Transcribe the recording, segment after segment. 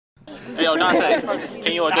Hey, yo, Dante,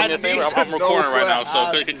 can you do me a favor? I'm recording right now,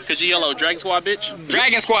 so could you yell out Dragon Squad, bitch?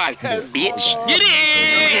 Dragon Squad, bitch. Get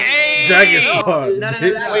it! Dragon Squad,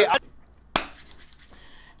 bitch.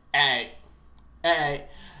 Hey,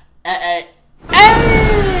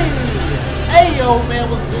 yo, man,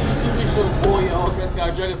 what's good, YouTube? It's your boy,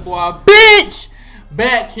 Dragon Squad, bitch!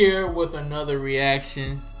 Back here with another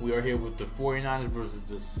reaction. We are here with the 49ers versus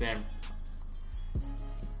the San...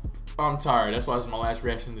 I'm tired. That's why this is my last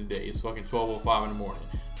reaction today. It's fucking 12:05 in the morning.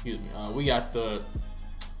 Excuse me. We got the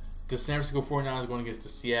San Francisco 49ers going against the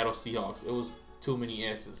Seattle Seahawks. It was too many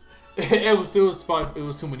S's. it was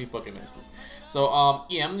too many fucking S's. So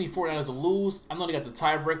yeah, I'm gonna need 49ers to lose. I know they got the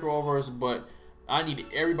tiebreaker over us, but I need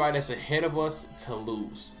everybody that's ahead of us to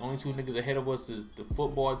lose. The only two niggas ahead of us is the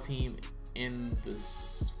football team and the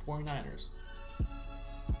 49ers.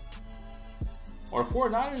 Or the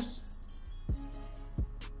 49ers?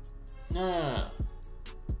 No.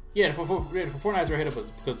 Yeah, the 49ers are ahead of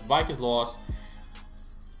us because the Vikings lost.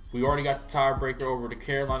 We already got the tiebreaker over the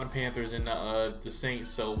Carolina Panthers and the Saints,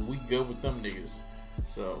 so we good with them niggas.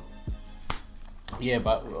 So, yeah,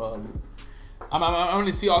 but I'm going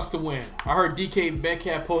to Seahawks to win. I heard DK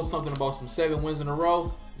Metcalf post something about some 7 wins in a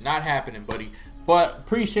row. Not happening, buddy. But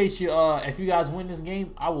appreciate you. If you guys win this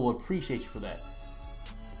game, I will appreciate you for that.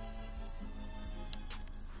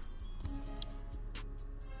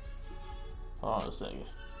 Hold on a second.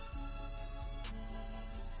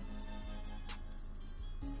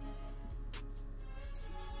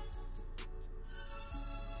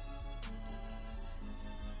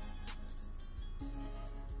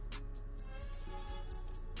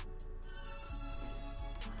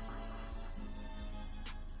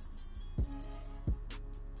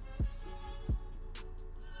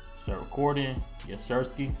 Start recording. Yes,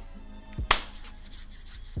 Sirski.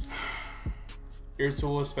 Ear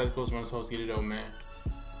tools, spectacles, run host, get it out, man.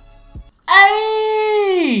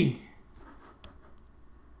 Hey!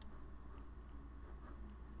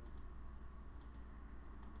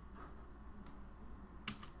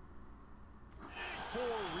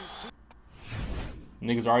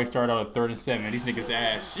 Niggas already started out at 3rd and 7. Man, these niggas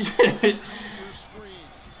ass.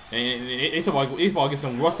 And they about to get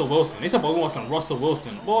some Russell Wilson. They about to want some Russell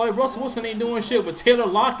Wilson. Boy, Russell Wilson ain't doing shit but Taylor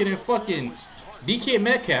Lockett and fucking DK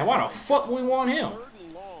Metcalf. Why the fuck we want him?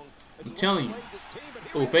 I'm telling you.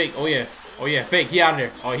 Oh, fake. Oh, yeah. Oh, yeah. Fake. He out of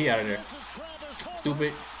there. Oh, he out of there.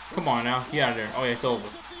 Stupid. Come on now. He out of there. Oh, yeah. It's over.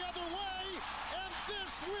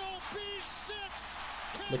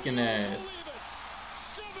 Looking ass.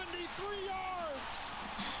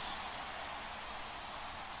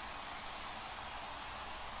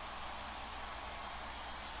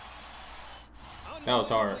 That was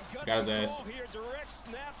hard. Got his ass. Direct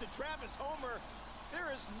snap to Travis Homer.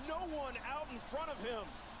 There is no one out in front of him.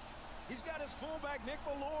 He's got his fullback Nick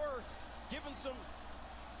Ballore giving him some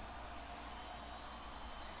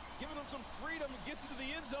freedom. Gets into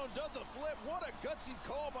the end zone, does a flip. What a gutsy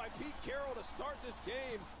call by Pete Carroll to start this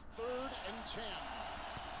game. 3rd and 10.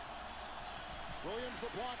 Williams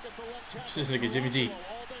the block at the left tackle. This nigga Jimmy G.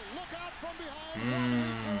 Look out from behind.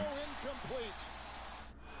 Incomplete.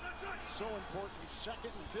 So important.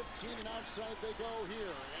 2nd and 15, and outside they go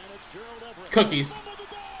here. And it's Gerald Everett. Cookies.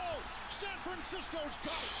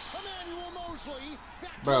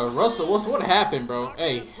 Bro, Russell Wilson, what happened, bro?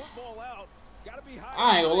 Hey,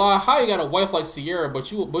 I ain't gonna lie. How you got a wife like Ciara,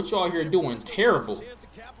 but you out here doing terrible?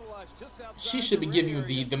 She should be giving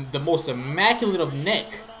you the most immaculate of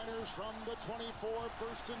neck.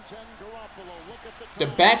 The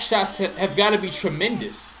back shots have got to be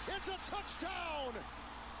tremendous.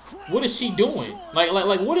 What is she doing?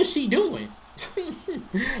 Like what is she doing?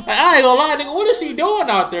 Like, I ain't gonna lie, nigga. What is she doing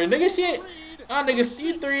out there, nigga? Shit,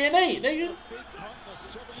 nigga, 3 and 8, nigga.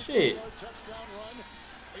 Shit.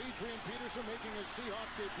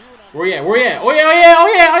 Where you at? Where you at? Oh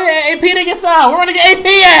yeah. AP nigga signed. Where wanna get AP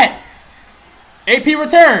at? AP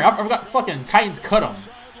return. I forgot. Fucking Titans cut him.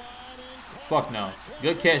 Fuck no.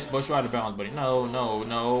 Good catch, but you're out of bounds, buddy. No.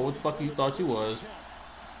 What the fuck you thought you was?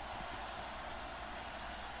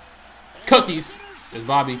 Cookies. It's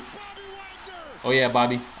Bobby. Oh yeah,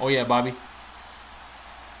 Bobby. Oh yeah, Bobby.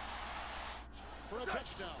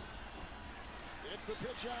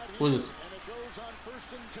 Who is this?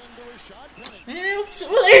 Man, what's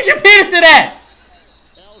Adrian Peterson at?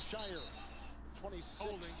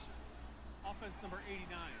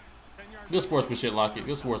 Good sportsmanship, Lockett.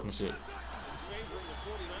 Good sportsmanship.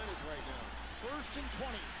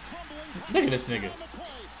 Look at this nigga.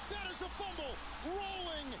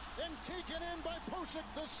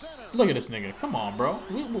 Look at this nigga. Come on, bro.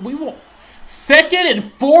 We want 2nd and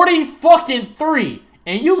 40 fucking 3.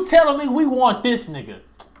 And you telling me we want this nigga.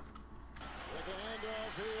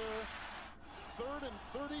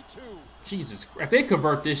 Jesus, if they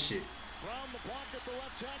convert this shit,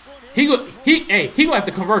 he gonna have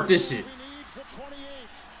to convert this shit.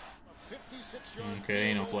 Okay,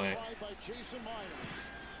 ain't no flag.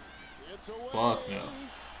 Fuck no.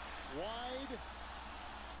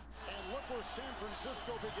 And look where San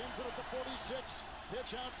Francisco begins it at the 46.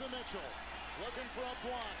 Pitch out to Mitchell. Looking for a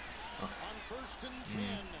block. On 1st and 10.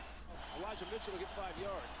 Elijah Mitchell will get 5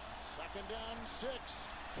 yards. 2nd down, 6.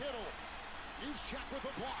 Kittle. Use check with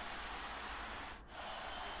a block.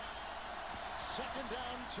 2nd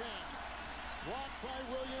down, 10. Blocked by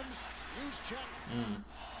Williams. Use check.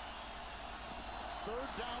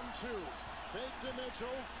 3rd down, 2. Fake to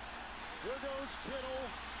Mitchell. Here goes Kittle.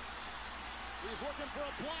 He's looking for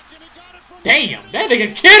a block and he got it from damn, that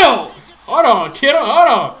nigga Kittle. Hold on, Kittle. Hold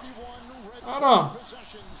on. Hold on.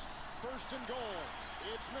 1st and goal.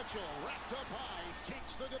 It's Mitchell wrapped up high.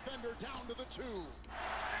 Takes the defender down to the 2. 2nd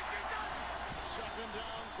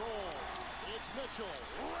down goal. It's Mitchell.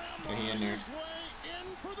 Rambling his way in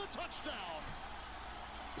for the touchdown.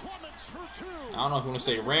 Plummets for 2. I don't know if you want to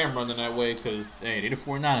say Ram running that way because, hey, they the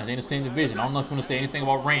 49ers. They in the same division. I don't know if you want to say anything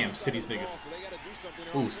about Rams, City's niggas.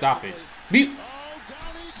 Ooh, stop it. We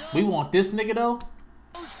want this nigga, though?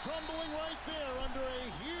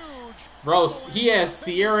 Bro, he has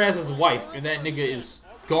Ciara as his wife, and that nigga is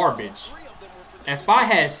garbage. If I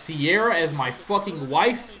had Ciara as my fucking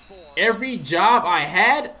wife, every job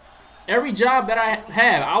that I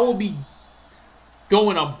have, I will be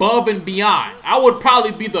going above and beyond. I would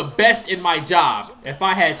probably be the best in my job if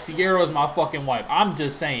I had Ciara as my fucking wife. I'm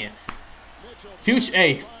just saying.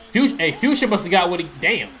 Future must have got what he...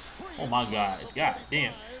 Damn. Oh, my God. God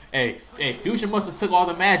damn. Hey, Future must have took all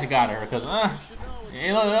the magic out of her, because, I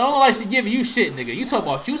don't know like she giving you shit, nigga. You talk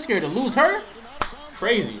about you scared to lose her?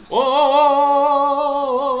 Crazy. Whoa, whoa,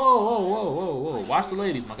 whoa, whoa, whoa, whoa, whoa. Watch the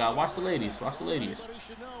ladies, my God. Watch the ladies. Watch the ladies.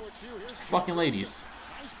 It's the fucking ladies.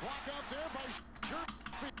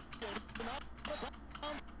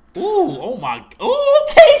 Ooh, oh my. Ooh,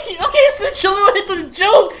 okay, so Chilling hit the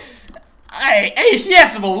joke. Hey, she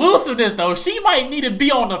has some elusiveness though. She might need to be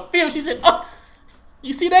on the field. She said,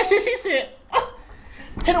 you see that shit? She said,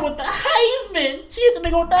 hit her with the Heisman. She hit the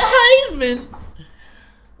nigga with the Heisman.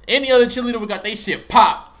 Any other cheerleader would got they shit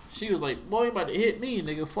pop. She was like, boy, you about to hit me,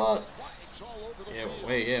 nigga. Fuck. Yeah,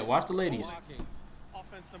 wait, yeah, watch the ladies.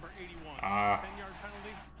 Offense number 81. 10-yard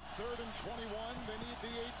penalty. 3rd and 21. They need the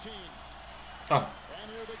 18. Oh.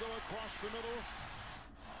 And here they go across the middle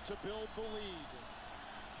to build the lead.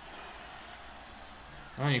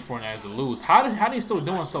 I need 49ers to lose. How they still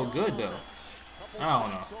doing so good though? I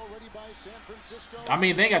don't know. I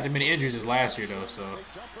mean, they got the many injuries as last year though, so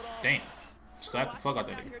damn. Slap the fuck out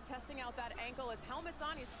that nigga. Testing out that ankle. His helmet's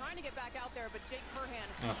on. He's trying to get back out there, but Jake Curhan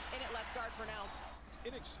in at left guard for now.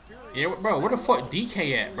 Yeah, bro, where the fuck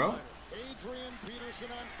DK at, bro?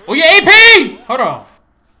 Oh yeah, AP! Hold on.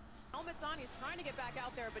 Helmet's on. He's trying to get back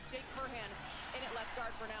out there, but Jake Curhan in at left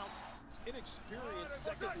guard for now.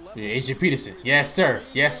 Yeah, Adrian Peterson. Yes, sir.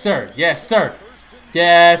 Yes, sir. Yes, sir.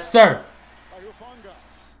 Yes, sir.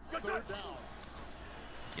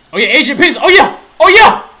 Oh yeah, Adrian Peterson. Oh yeah. Oh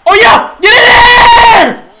yeah. Oh yeah. Get in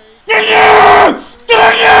there! Get in there!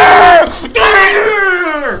 Get in there! Get in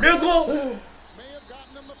there! Nigga.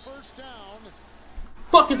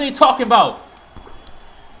 Fuck is they talking about?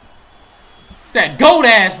 It's that goat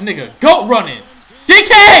ass nigga. Goat running.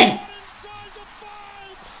 DK!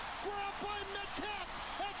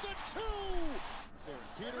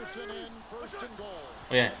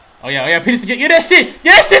 Oh yeah. Oh yeah. Oh yeah. Peterson, get that shit. Get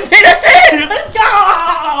that shit, Peterson! Let's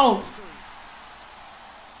go!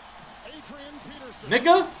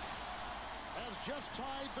 Nigga. Has just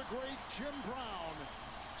tied the great Jim Brown.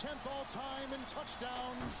 10th all-time in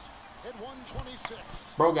touchdowns at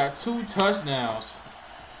 126. Bro got 2 touchdowns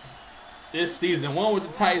this season. One with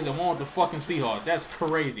the Titans and one with the fucking Seahawks. That's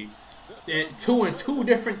crazy. And 2 in 2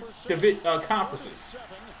 different conferences.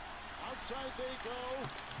 Outside they go.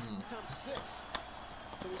 6.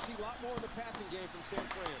 So we see a lot more in the passing game from San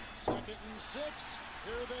Fran. 2nd and 6.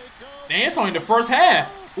 Here they go. Damn, it's only the first half.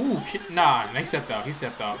 Ooh, nah, he stepped out. He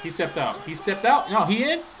stepped out. He stepped out. He stepped out. No, he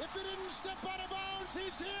in. If he didn't step out of bounds,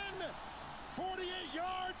 he's in.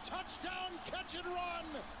 48-yard touchdown, catch and run.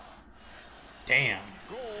 Damn.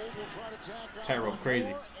 Tyro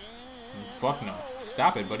crazy. Fuck no.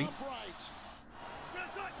 Stop it, buddy.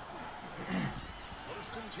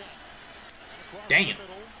 Damn.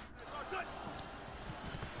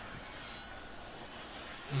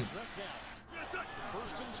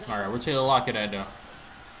 All right, we're Taylor Lockett at though.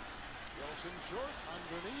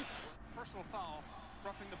 Personal foul,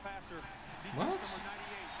 roughing the passer. What?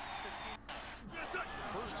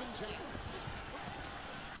 First and 10.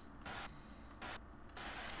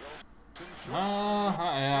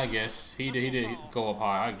 I guess he did go up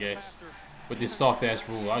high. I guess with this soft ass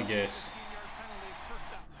rule. I guess.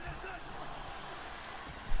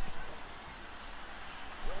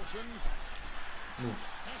 Ooh.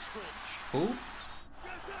 Who?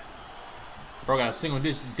 Bro got a single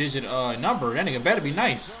digit number. That nigga better be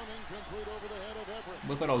nice.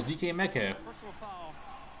 I thought I was DK Metcalf.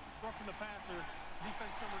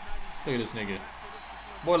 Look at this nigga.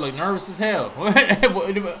 Boy, look nervous as hell.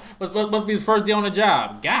 must be his first day on the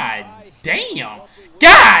job. God damn.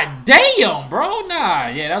 God damn, bro. Nah,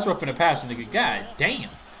 yeah, that's roughing the passer, nigga. God damn.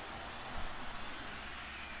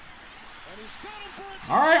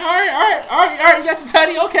 All right. You got your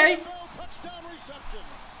tutty, okay.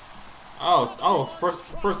 Oh,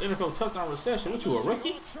 first NFL touchdown reception. What you, a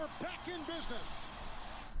rookie?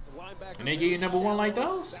 And they give you number one like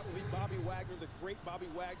those? That would be Bobby Wagner, the great Bobby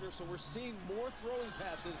Wagner. So we're seeing more throwing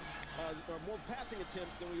passes, or more passing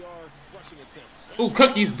attempts than we are rushing attempts. Ooh,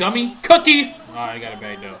 cookies, dummy. Cookies! Oh, I got a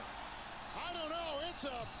bag, though. I don't know. It's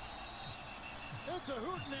a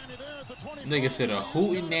hootenanny there at the 20. Nigga said a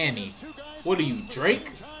hootenanny. What are you,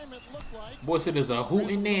 Drake? Boy said there's a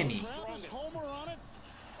hootenanny.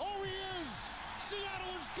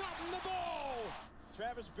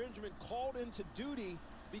 Travis Benjamin called into duty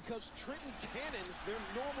because Trenton Cannon, their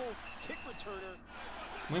normal kick returner.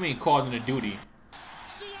 What do you mean called into duty?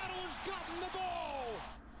 Seattle has gotten the ball.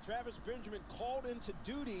 Travis Benjamin called into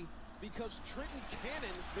duty because Trenton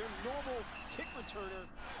Cannon, their normal kick returner.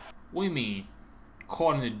 What do you mean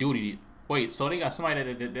called into duty? Wait, so they got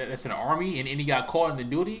somebody that's in the army and he got called into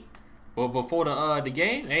duty? But before the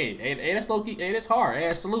game? Hey, that's low key. Hey, that's hard.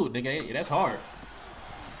 Hey, salute, nigga. Hey, that's hard.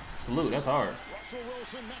 Salute, that's hard.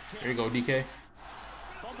 There you go, DK.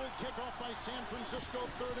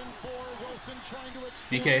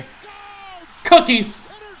 DK. Cookies!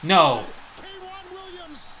 No.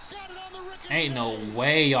 Ain't no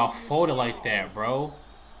way y'all folded like that, bro.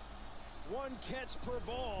 One catch per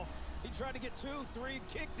ball. He tried to get 2, 3,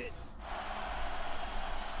 kicked it.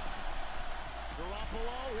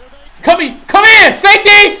 Come in!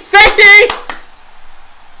 Safety! Safety!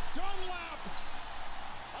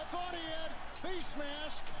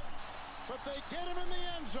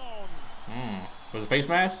 Was it face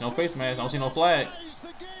mask? No face mask. I don't see no flag.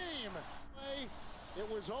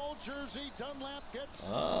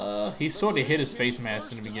 He sort of hit his face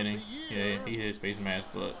mask in the beginning. Yeah, he hit his face mask,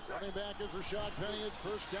 but.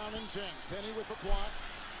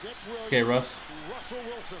 Okay, Russ.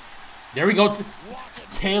 There we go.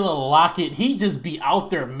 Taylor Lockett. He just be out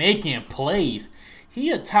there making plays.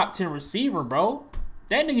 He a top 10 receiver, bro.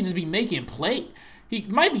 That nigga just be making plays. He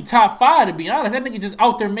might be top 5, to be honest. That nigga just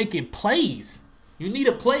out there making plays. You need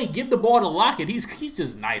a play, give the ball to Lockett. He's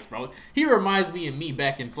just nice, bro. He reminds me of me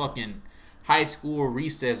back in fucking high school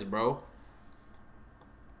recess, bro.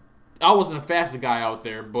 I wasn't the fastest guy out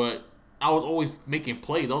there, but I was always making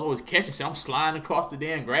plays. I was always catching shit. I'm sliding across the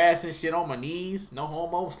damn grass and shit on my knees. No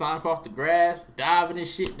homo. I'm sliding across the grass, diving and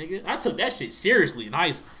shit, nigga. I took that shit seriously in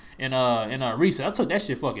recess. I took that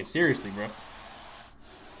shit fucking seriously, bro.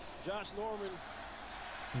 Josh Norman.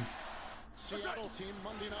 Seattle team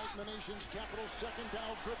Monday night in the nation's capital, second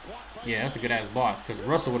down, good block by yeah, that's a good ass block because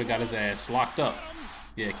Russell would have got his ass locked up.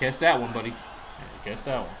 Yeah, catch that one, buddy. Yeah, catch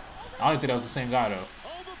that one. I don't think that was the same guy though.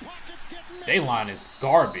 They line is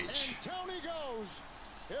garbage. Tony goes.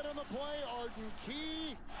 Hit on the play, Arden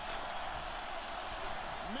Key.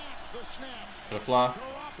 Mack the snap. Gonna fly.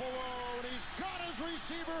 Garoppolo, and he's got his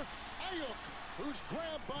receiver, Ayuk, who's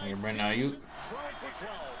grabbed by Brandon Ayuk.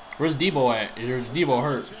 Where's Debo at? Is Debo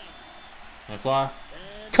hurt? Gonna fly.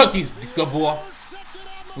 Cookies, good boy.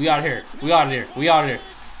 We out of here. We out of there. We out of there.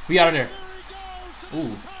 We out of there. Ooh.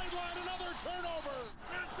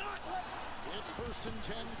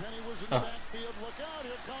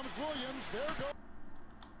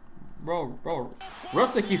 Bro. Russ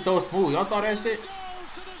think he's so smooth. Y'all saw that shit?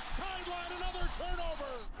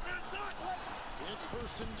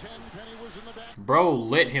 Bro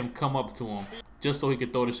let him come up to him just so he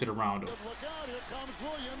could throw this shit around him.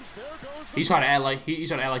 He trying to act like he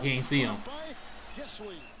ain't see him.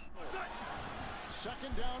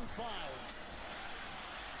 Second down 5.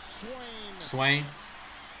 Swain.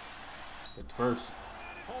 That's first.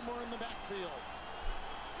 Homer in the backfield.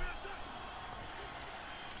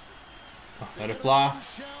 Let it fly.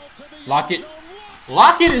 Lockett.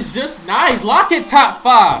 Lockett is just nice. Lockett top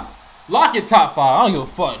 5. Lockett top 5. I don't give a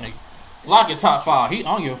fuck, nigga. Lockett top 5. I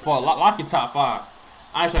don't give a fuck. Lockett top 5.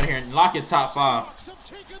 I ain't trying to hear it. Lockett top 5.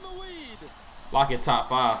 Lockett top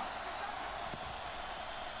 5.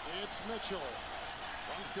 It's Mitchell.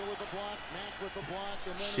 Brunskill with the block, Mack with the block,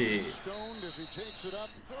 and then Shit. stoned as he takes it up.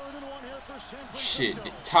 3rd and 1 here for San Shit,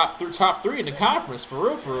 Francisco. top three in the conference, for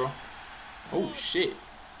real, for real. Oh, shit.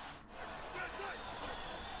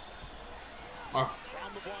 Oh. On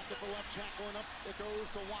the block at the left tackle and up it goes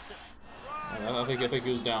to Lockett. I think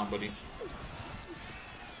it was down, buddy.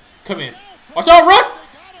 Come in. Watch out, Russ!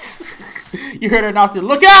 You heard her now say,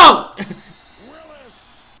 look out!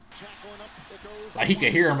 Willis. Tackling up it goes. Like he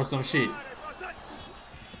could hear him or some shit.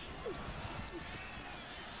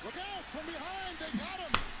 Look out from behind, they got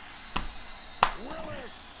him.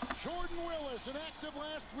 Willis, Jordan Willis, inactive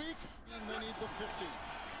last week, and they need the 50.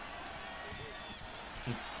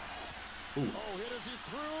 Ooh. Oh, hit as he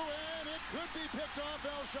threw, and it could be picked off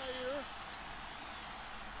Al-Shaair.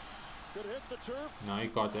 Could hit the turf. No, he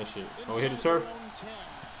caught that shit. Oh, he hit the turf?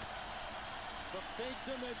 The fake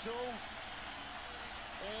to Mitchell.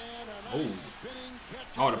 And a Oh. nice spinning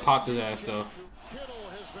catch. I would have popped his ass, though. Kittle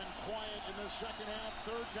has been quiet in the second half.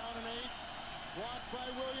 3rd down and 8. Blocked by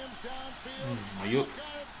Williams downfield. Ayuk.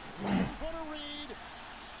 Got it. In front of Reed.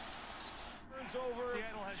 Turns over,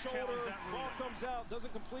 Seattle has shoulder, challenged that rule. Ball comes out,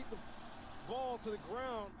 doesn't complete the ball to the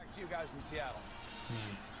ground. Back to you guys in Seattle.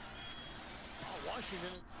 Oh,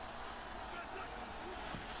 Washington.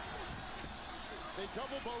 They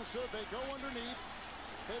double Bosa. They go underneath.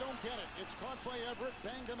 They don't get it. It's caught by Everett.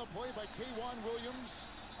 Banged on the play by K'Wan Williams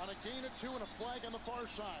on a gain of 2 and a flag on the far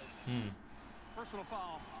side. Personal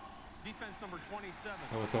foul. Defense number 27.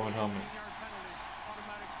 That was someone helmet. 10-yard penalty.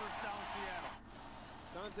 Automatic first down Seattle.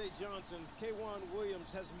 Dante Johnson, K'Wan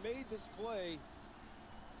Williams has made this play.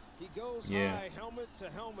 He goes Yeah. high, helmet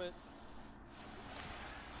to helmet.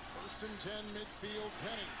 1st and 10 midfield.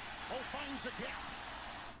 Penny. Oh, finds a gap.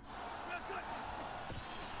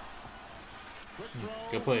 Quick throw.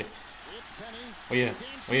 Good play. It's Penny. Oh, yeah.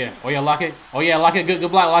 Oh, yeah. Oh, yeah, Lockett. Oh, yeah, Lockett. Good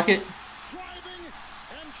block, Lockett. Driving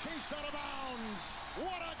and chased out of bounds.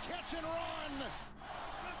 What a catch and run.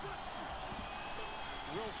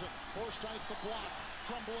 Wilson, Forsythe the block.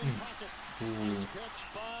 Crumbling pocket. Nice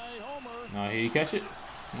catch by Homer. No, he catch it?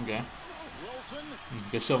 Okay. Wilson.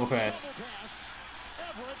 Good shovel pass. Double pass.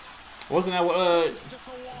 Everett. Wasn't that what Stick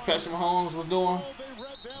the wall. Patrick Mahomes was doing? Oh, they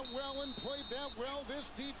read that well and played that well. This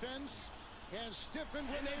defense has stiffened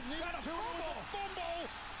when they need to. It's a fumble.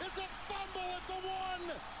 It's a fumble at the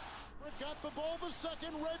 1. It got the ball the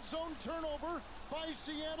second. Red zone turnover by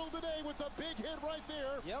Seattle today with a big hit right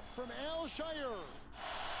there. Yep. From Al-Shaair.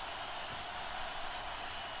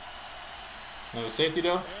 No safety,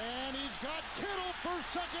 though? And he's got Kittle for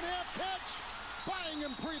second half catch. Buying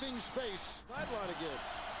him breathing space. Sideline again.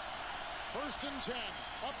 1st and 10.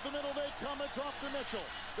 Up the middle they come. It's off to Mitchell.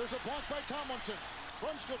 There's a block by Tomlinson.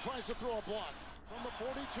 Brunskill tries to throw a block from the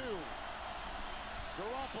 42.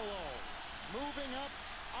 Garoppolo moving up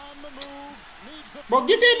on the move. Needs the Bro,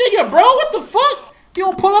 get that nigga, bro. What the fuck? You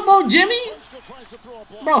don't pull up on Jimmy? Brunskill tries to throw a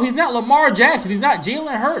block. Bro, he's not Lamar Jackson. He's not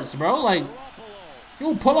Jalen Hurts, bro. Like, Garoppolo you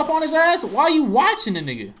don't pull up on his ass? Why are you watching the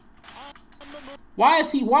nigga? on the move. Why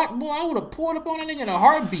is he watching? Boy, I would have pulled up on that nigga in a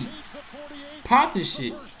heartbeat. Needs the 48. Pop this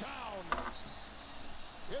shit. First down.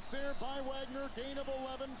 Hit there by Wagner. Gain of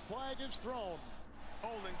 11. Flag is thrown.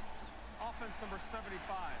 Holding. Offense number 75.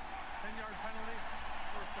 10-yard penalty.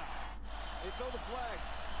 First down. They throw the flag.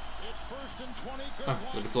 It's 1st and 20. Good Let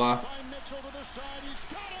block it fly. by Mitchell to the side. He's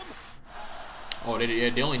got him. Oh,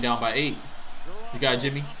 they only down by 8. You got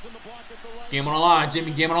Jimmy. Up to the block at the right. Game on the line,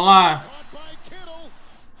 Jimmy. Game on the line. Caught by Kittle.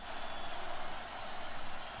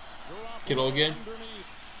 Kittle again. Underneath.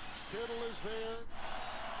 Kittle is there.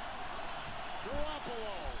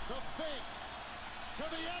 Garoppolo, the fake. To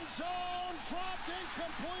the end zone. Dropped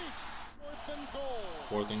incomplete. 4th and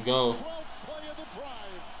goal. 4th and go. 12th play of the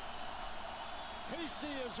drive. Hasty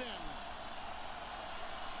is in.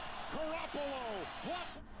 Garoppolo. Block.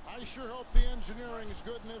 I sure hope the engineering is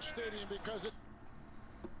good in this stadium because it.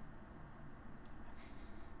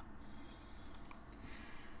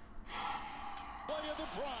 Play of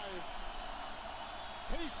the drive.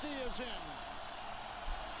 Hasty is in.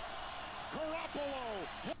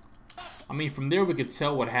 Garoppolo. I mean, from there we could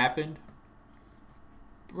tell what happened.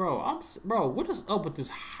 Bro, bro, what is up with this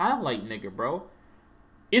highlight nigga, bro?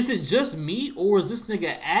 Is it just me or is this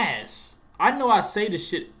nigga ass? I know I say this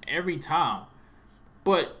shit every time,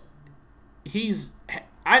 but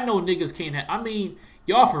I know niggas can't have. I mean,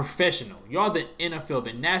 y'all professional. Y'all the NFL,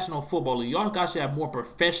 the National Football League. Y'all guys should have more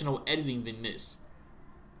professional editing than this,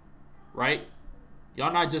 right?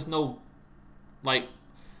 Y'all not just no, like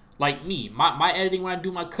me. My editing when I do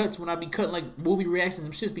my cuts, when I be cutting like movie reactions,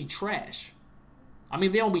 them shits be trash. I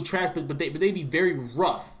mean, they don't be trash, but they be very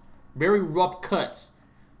rough cuts.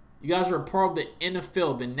 You guys are a part of the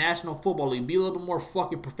NFL, the National Football League. Be a little bit more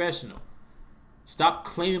fucking professional. Stop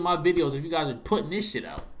claiming my videos if you guys are putting this shit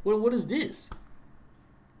out. What is this?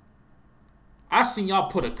 I seen y'all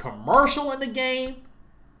put a commercial in the game.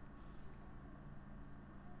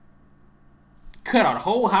 Cut out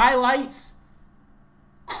whole highlights.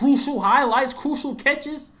 Crucial highlights, crucial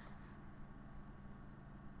catches.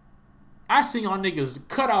 I seen y'all niggas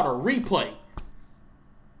cut out a replay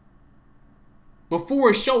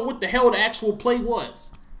before it showed what the hell the actual play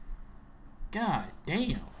was. God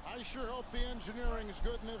damn. I sure hope the engineering is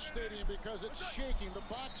good in this stadium because it's shaking. The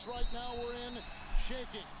box right now we're in,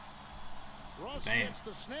 shaking. Russ gets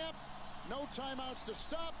the snap. No timeouts to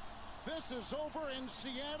stop. This is over, and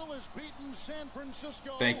Seattle has beaten San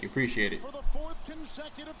Francisco. Thank you. Appreciate it. For the 4th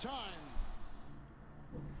consecutive time.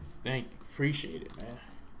 Thank you. Appreciate it, man.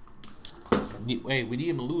 Wait, we need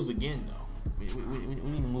him to lose again, though. We need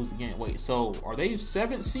him to lose again. Wait, so are they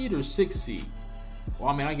 7th seed or 6th seed? Well,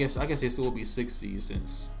 I mean, I guess they still will be 6th seed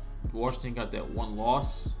since Washington got that one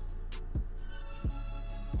loss.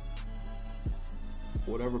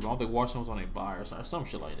 Whatever, but I don't think Washington was on a bye or some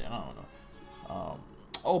shit like that. I don't know.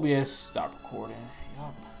 OBS, stop recording.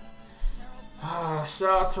 Yup.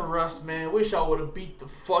 Shout out to Russ, man. Wish I would have beat the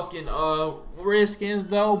fucking Redskins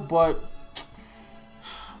though, but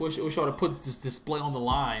wish I would have put this display on the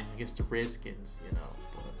line against the Redskins, you know.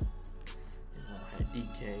 But you know, had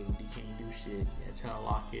DK ain't do shit. Yeah, Tyler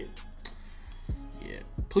Lockett. Yeah,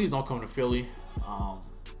 please don't come to Philly.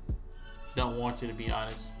 Don't want you, to be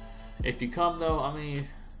honest. If you come though, I mean,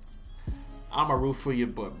 I'm a root for you,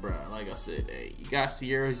 but bruh, like I said, hey, you got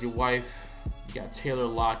Ciara as your wife, you got Taylor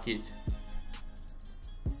Lockett,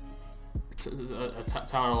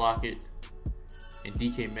 Tyler Lockett, and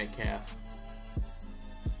DK Metcalf,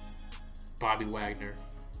 Bobby Wagner,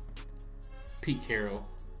 Pete Carroll.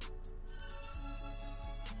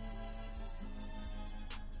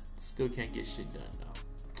 Still can't get shit done though.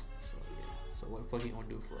 So yeah. So what the fuck you gonna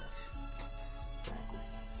do for us? Exactly.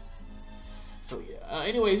 So yeah.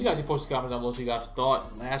 Anyways, you guys can post a comment down below what you guys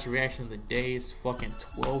thought. Last reaction of the day is fucking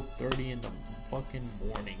 12:30 in the fucking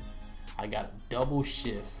morning. I got a double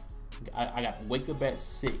shift. I got to wake up at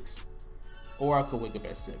 6, or I could wake up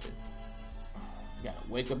at 7. Got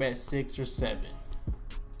to wake up at 6 or 7.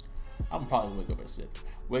 I'm probably wake up at 7.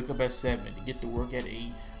 Wake up at 7 and get to work at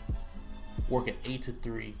 8. Work at 8 to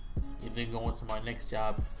 3, and then go into my next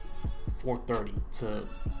job 4:30 to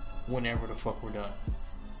whenever the fuck we're done.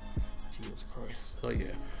 Jesus Christ. So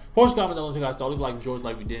yeah. Post comments on what you guys thought. Leave a like if you enjoyed,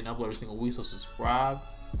 like we did. I upload every single week, so subscribe,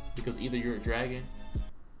 because either you're a dragon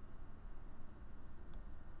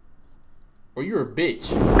or you're a bitch.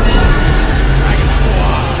 Dragon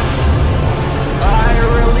Squad. I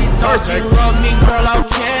really thought you loved me, girl. How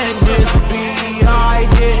can this be? I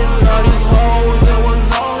didn't love these hoes. It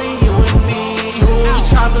was only you and me. 2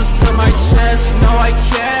 choppers to my chest. No, I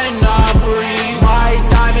can't.